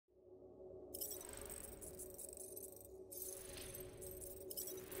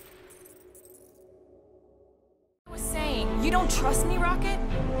You don't trust me, Rocket?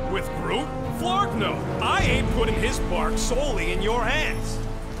 With Groot? Flark, no. I ain't putting his bark solely in your hands.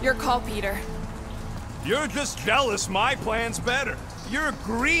 Your call, Peter. You're just jealous my plan's better. You're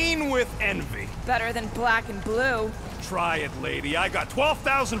green with envy. Better than black and blue. Try it, lady. I got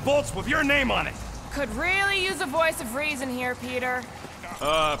 12,000 volts with your name on it. Could really use a voice of reason here, Peter.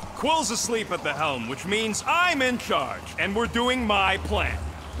 Quill's asleep at the helm, which means I'm in charge, and we're doing my plan.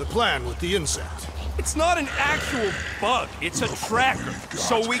 The plan with the insect. It's not an actual bug, it's a tracker,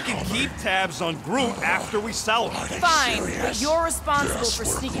 so we can keep tabs on Groot after we sell him. Fine, but you're responsible for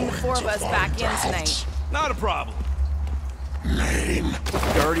sneaking the four of us back in tonight. Not a problem. Lame.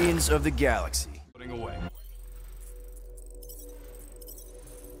 Guardians of the Galaxy. Putting away.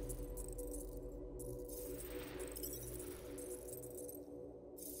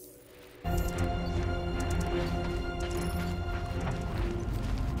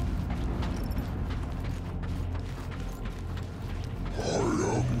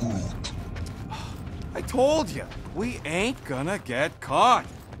 I told you, we ain't gonna get caught.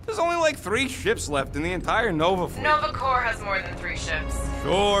 There's only like 3 ships left in the entire Nova fleet. Nova Corps has more than 3 ships.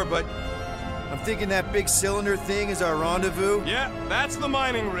 Sure, but... I'm thinking that big cylinder thing is our rendezvous. yeah, that's the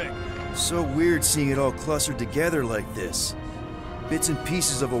mining rig. So weird seeing it all clustered together like this. Bits and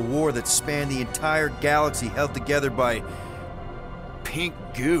pieces of a war that spanned the entire galaxy held together by... pink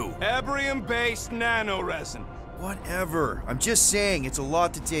goo. Ebrium-based nanoresin. Whatever. I'm just saying, it's a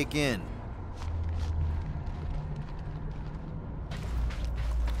lot to take in.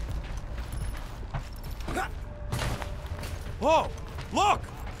 Whoa, look!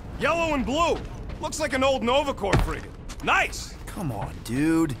 Yellow and blue. Looks like an old Nova Corps frigate. Nice! Come on,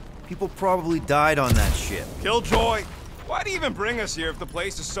 dude. People probably died on that ship. Killjoy, why do you even bring us here if the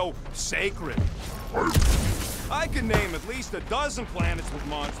place is so sacred? I can name at least a dozen planets with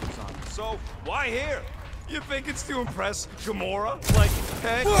monsters on them, so why here? You think it's to impress Gamora? Like,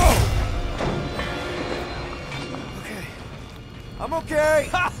 hey? Whoa! Okay. I'm okay!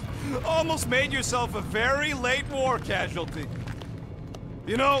 Ha! Almost made yourself a very late war casualty.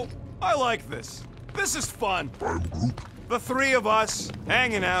 You know, I like this. This is fun. The 3 of us,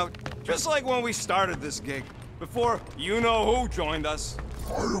 hanging out, just like when we started this gig, before you-know-who joined us.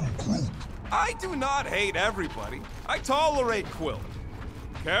 I am Groot. I do not hate everybody. I tolerate Quill.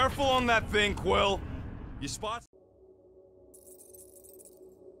 Careful on that thing, Quill. You spot...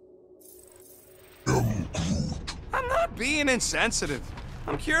 I'm not being insensitive.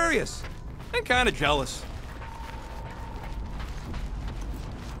 I'm curious and kind of jealous.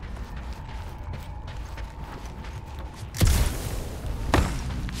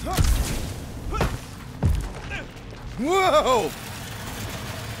 Whoa!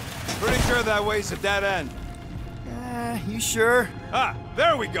 Pretty sure that way's a dead end. You sure? Ah,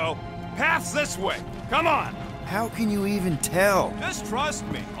 there we go. Path's this way. Come on. How can you even tell? Just trust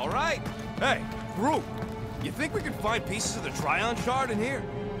me, all right? Hey, Groot, you think we can find pieces of the Trion shard in here?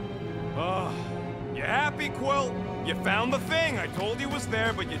 You happy, Quill? You found the thing I told you was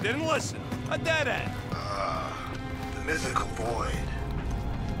there, but you didn't listen. A dead end. The mythical void.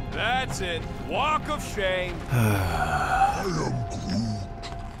 That's it. Walk of shame. I am Groot.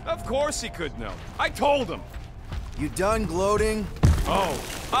 Of course he could know. I told him. You done gloating? Oh,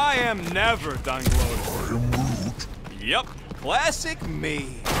 I am never done gloating. I am Groot. Yep, classic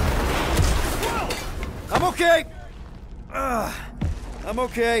me. Whoa! I'm okay! I'm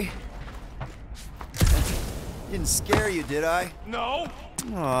okay. Didn't scare you, did I? No.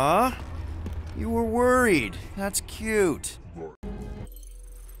 Aw. You were worried. That's cute.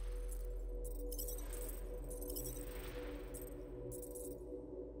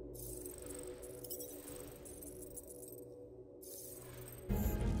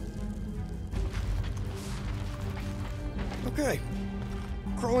 Okay.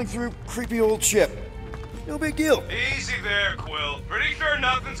 Crawling through creepy old ship. No big deal. Easy there, Quill. Pretty sure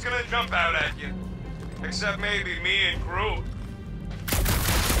nothing's gonna jump out at you. Except maybe me and Groot.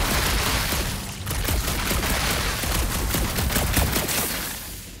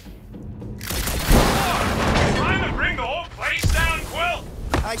 Trying to bring the whole place down, Quill?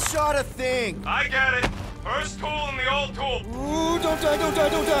 I shot a thing. I get it. First tool in the old tool. Ooh, don't die, don't die,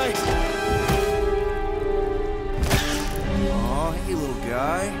 don't die. Aw, hey, little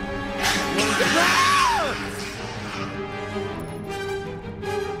guy.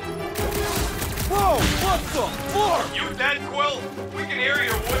 Whoa, what the fuck? You dead, Quill? We can hear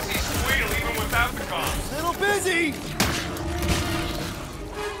your woodsy squeal even without the comms. Little busy.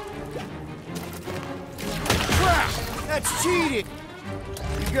 Crap, that's cheating.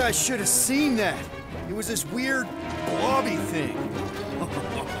 You guys should have seen that. It was this weird blobby thing.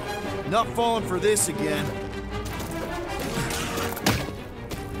 Not falling for this again.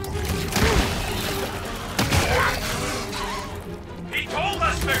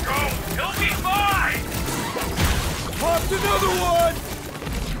 sicko! He'll be fine! Popped another one!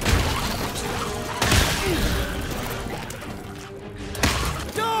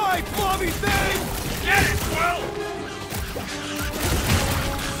 Die, blobby thing! Get it, Quill!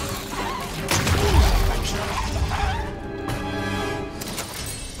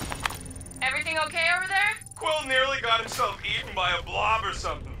 Everything okay over there? Quill nearly got himself eaten by a blob or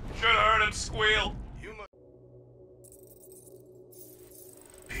something. Should've heard him squeal.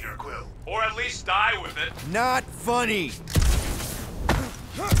 Peter Quill. Or at least die with it. Not funny!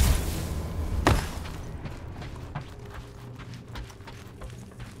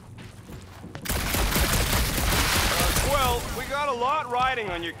 Quill, we got a lot riding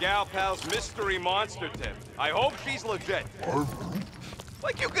on your gal pal's mystery monster tip. I hope she's legit.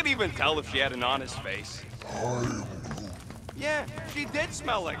 Like you could even tell if she had an honest face. Yeah, she did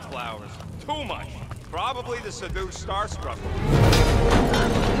smell like flowers. Too much. Probably to seduce Starstruck.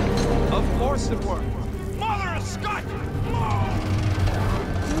 Of course it worked. Mother of Scott!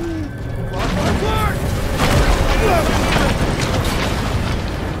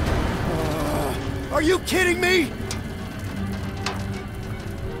 Are you kidding me?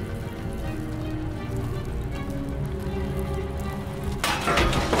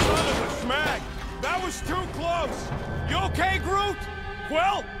 Son of a schmag! That was too close! You okay, Groot?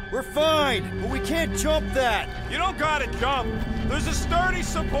 Quill? We're fine, but we can't jump that. You don't gotta jump. There's a sturdy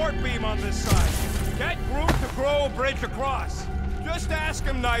support beam on this side. Get Groot to throw a bridge across. Just ask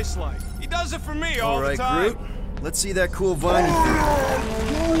him nice-like. He does it for me all the time. Groot. Let's see that cool vine.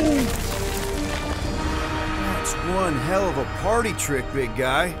 That's one hell of a party trick, big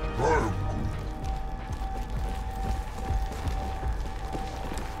guy.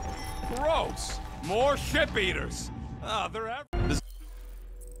 Gross. More ship eaters. Ah, they're everywhere.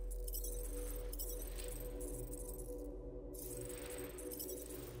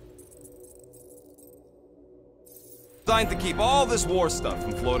 Designed to keep all this war stuff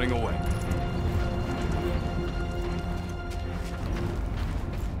from floating away.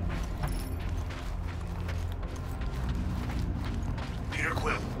 Peter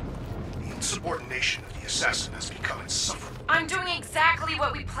Quill. The insubordination of the assassin has become insufferable. I'm doing exactly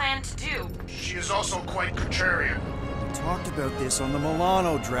what we planned to do. She is also quite contrarian. We talked about this on the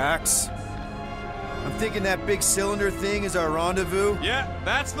Milano, Drax. I'm thinking that big cylinder thing is our rendezvous. Yeah,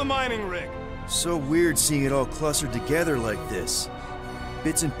 that's the mining rig. So weird seeing it all clustered together like this.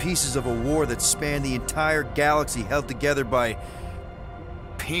 Bits and pieces of a war that spanned the entire galaxy held together by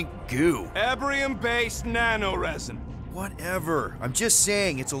pink goo. Ebrium-based nanoresin. Whatever. I'm just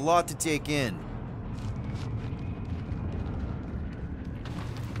saying, it's a lot to take in.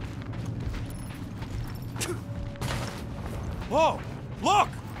 Whoa, look!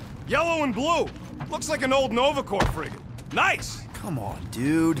 Yellow and blue. Looks like an old Novacore frigate. Nice! Come on,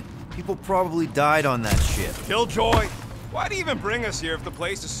 dude. People probably died on that ship. Killjoy, why'd he even bring us here if the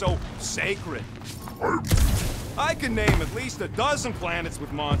place is so sacred? I can name at least a dozen planets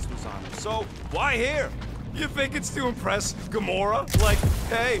with monsters on them, so why here? You think it's to impress Gamora? Like,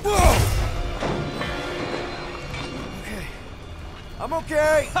 hey... Whoa! Okay. I'm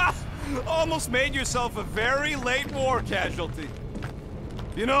okay. Ha! Almost made yourself a very late war casualty.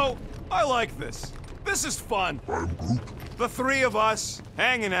 You know, I like this. This is fun. The three of us,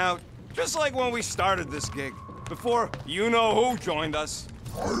 hanging out, just like when we started this gig, before you-know-who joined us.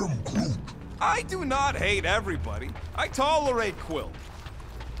 I am Groot. I do not hate everybody. I tolerate Quill.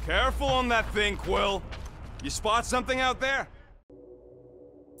 Careful on that thing, Quill. You spot something out there?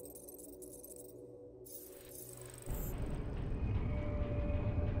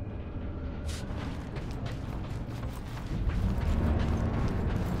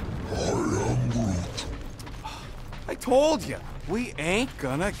 I told you, we ain't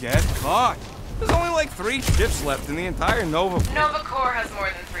gonna get caught. There's only like 3 ships left in the entire Nova. Novacore has more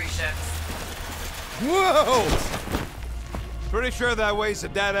than 3 ships. Whoa! Pretty sure that way's a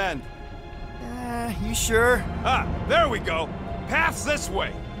dead end. You sure? Ah, there we go. Path's this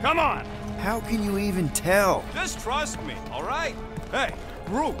way. Come on. How can you even tell? Just trust me, all right? Hey,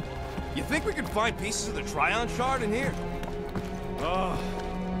 Groot, you think we can find pieces of the Trion shard in here?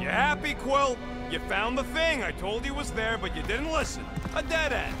 You happy, Quill? You found the thing I told you was there, but you didn't listen. A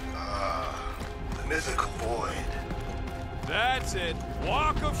dead end. The mythical void. That's it.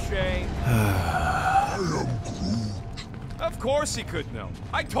 Walk of shame. I am Groot. Of course he could know.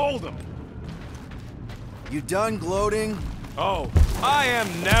 I told him. You done gloating? Oh, I am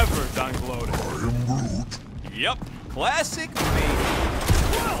never done gloating. I am Groot. Yep, classic me.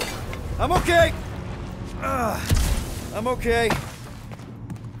 I'm okay. I'm okay.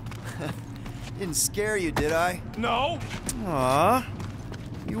 Didn't scare you, did I? No. Aw.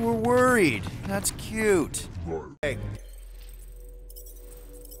 worried. That's cute. Hey.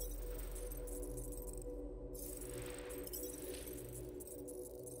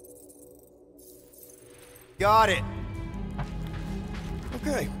 Got it.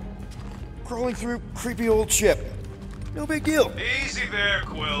 Okay. Crawling through creepy old ship. No big deal. Easy there,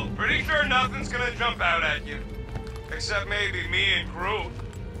 Quill. Pretty sure nothing's gonna jump out at you. Except maybe me and Groot.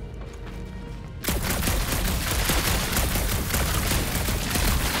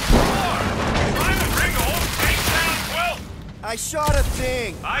 I shot a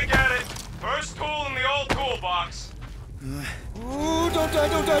thing! I get it. First tool in the old toolbox. Ooh, don't die,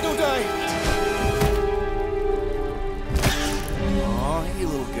 don't die, don't die! Aw, hey,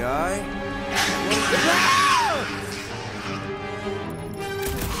 little guy.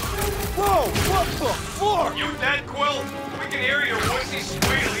 Whoa, what the fuck? You dead, Quill? We can hear your wussy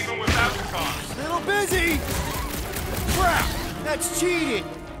squeal even without the comms. Little busy! Crap! That's cheating!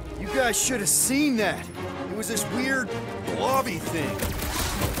 You guys should have seen that. It was this weird, blobby thing.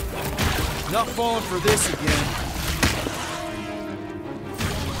 Not falling for this again.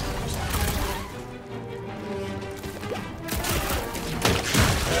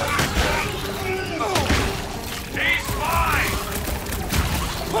 He's fine!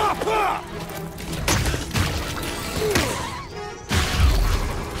 Pop, pop!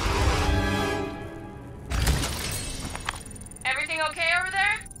 Everything okay over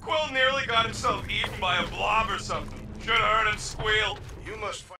there? Quill nearly got himself eaten by a blob or something. Should have heard him squeal. You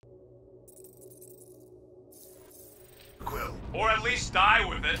must fight Quill. Or at least die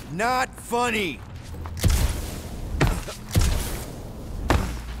with it. Not funny!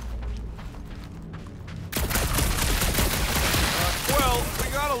 Well, we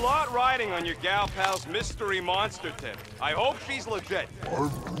got a lot riding on your gal pal's mystery monster tip. I hope she's legit.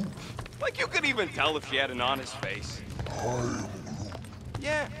 Like you could even tell if she had an honest face.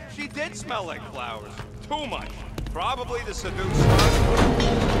 Yeah, she did smell like flowers. Too much. Probably to seduce us.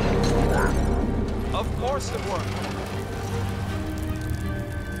 Of course it worked.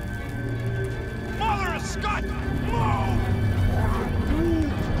 Mother of Scott! Move!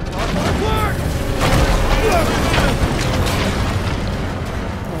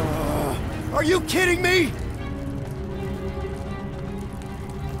 Are you kidding me?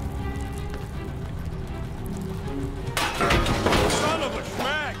 Son of a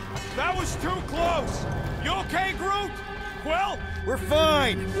schmack! That was too close! You okay, Groot? Quill? We're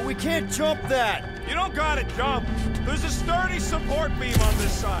fine, but we can't jump that. You don't gotta jump. There's a sturdy support beam on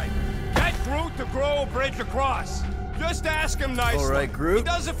this side. Get Groot to grow a bridge across. Just ask him nicely. All right, Groot. He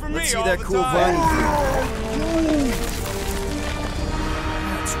does it for Let's me see all that the cool time. vine.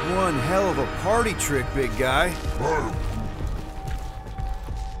 That's one hell of a party trick, big guy.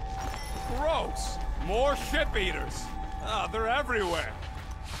 Gross. More ship eaters. Ah, they're everywhere.